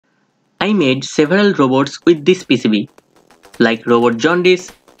I made several robots with this PCB, like Robot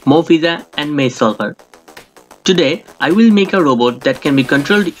Jaundice, Movisa and Maze Solver. Today, I will make a robot that can be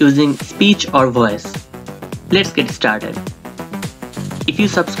controlled using speech or voice. Let's get started. If you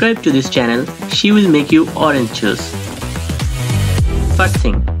subscribe to this channel, she will make you orange juice. First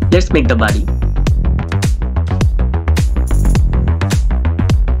thing, let's make the body.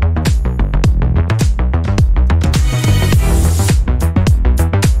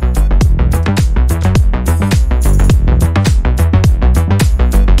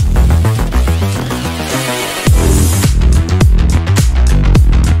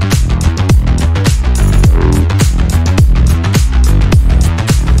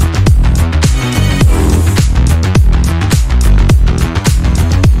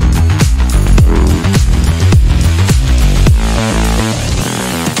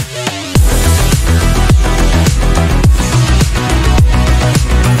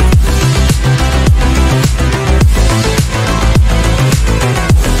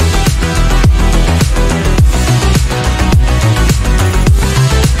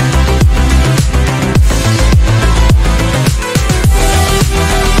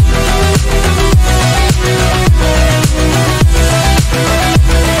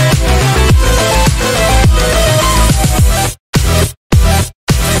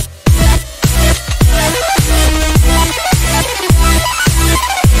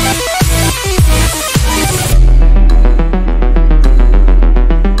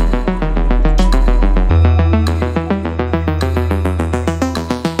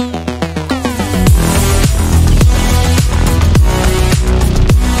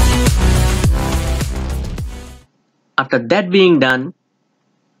 After that being done,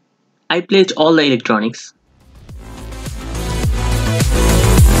 I placed all the electronics.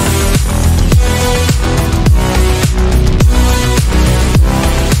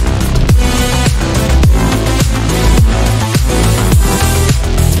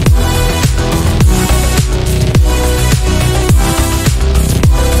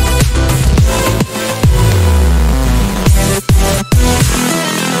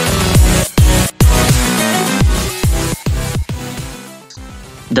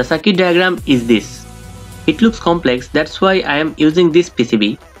 The circuit diagram is this. It looks complex, that's why I am using this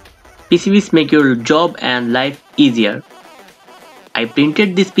PCB. PCBs make your job and life easier. I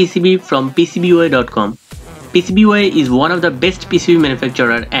printed this PCB from PCBWay.com. PCBWay is one of the best PCB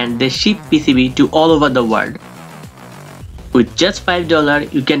manufacturer and they ship PCB to all over the world. With just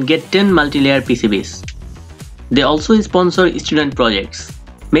 $5, you can get 10 multi-layer PCBs. They also sponsor student projects.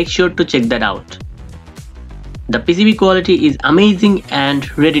 Make sure to check that out. The PCB quality is amazing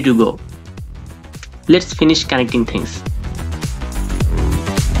and ready to go. Let's finish connecting things.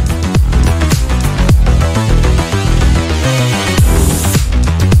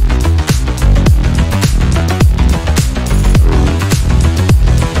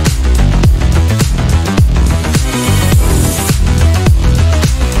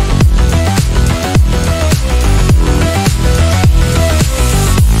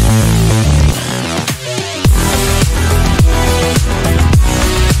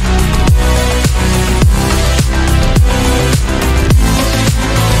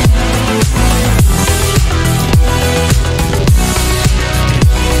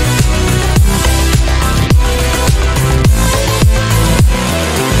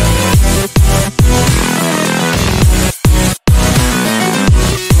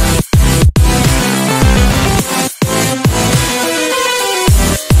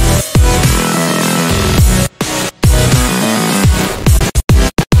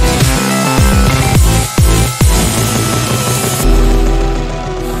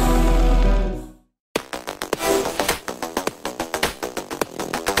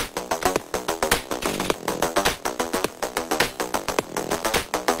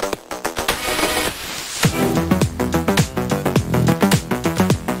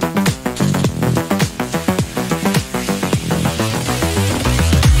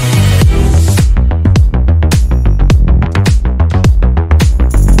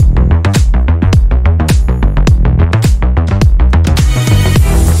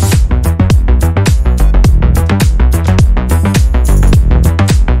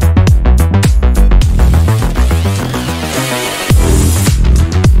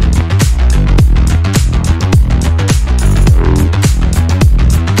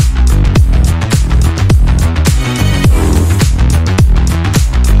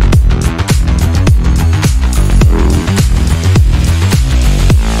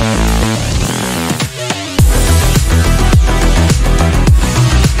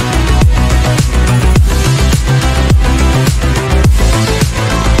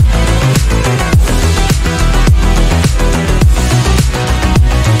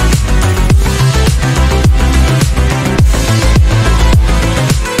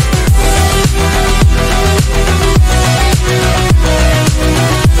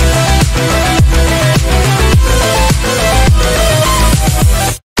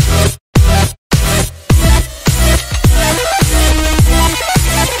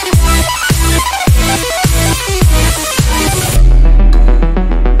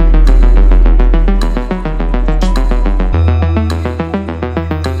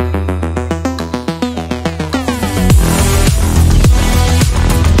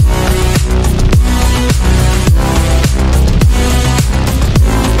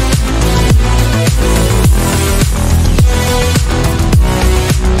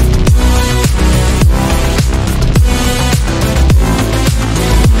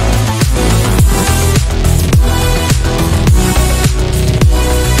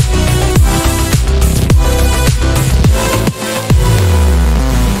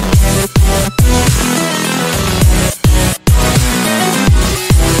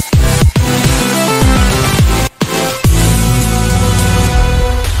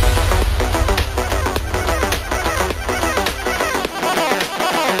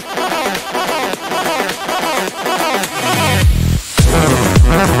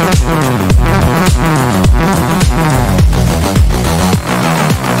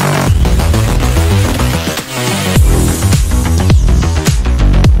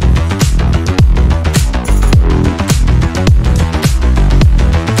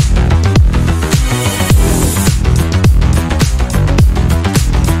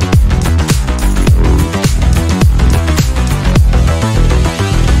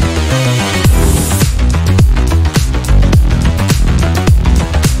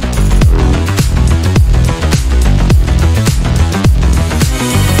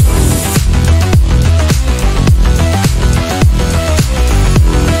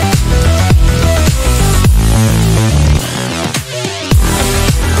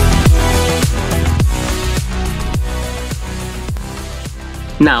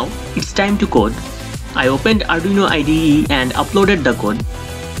 Now it's time to code. I opened Arduino IDE and uploaded the code.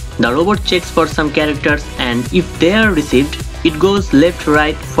 The robot checks for some characters, and if they are received, it goes left,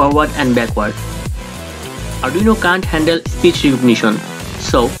 right, forward and backward. Arduino can't handle speech recognition,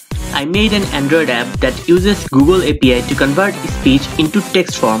 so I made an Android app that uses Google API to convert speech into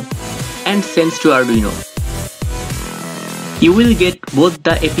text form and sends to Arduino. You will get both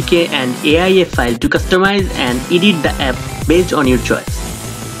the APK and AIA file to customize and edit the app based on your choice.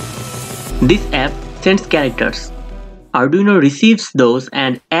 This app sends characters. Arduino receives those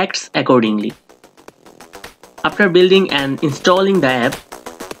and acts accordingly. After building and installing the app,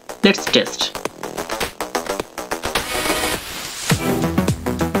 let's test.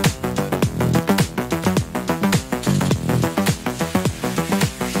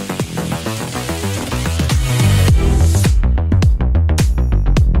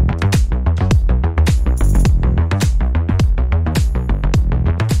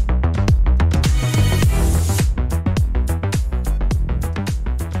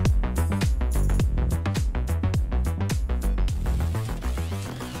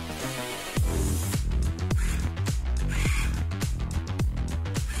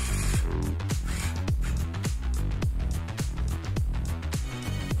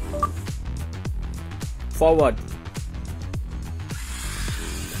 Forward,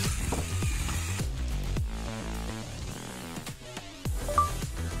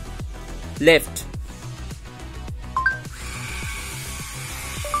 left,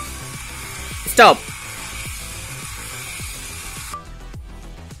 stop,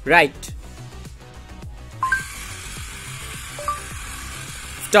 right,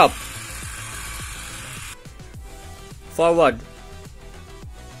 stop, forward,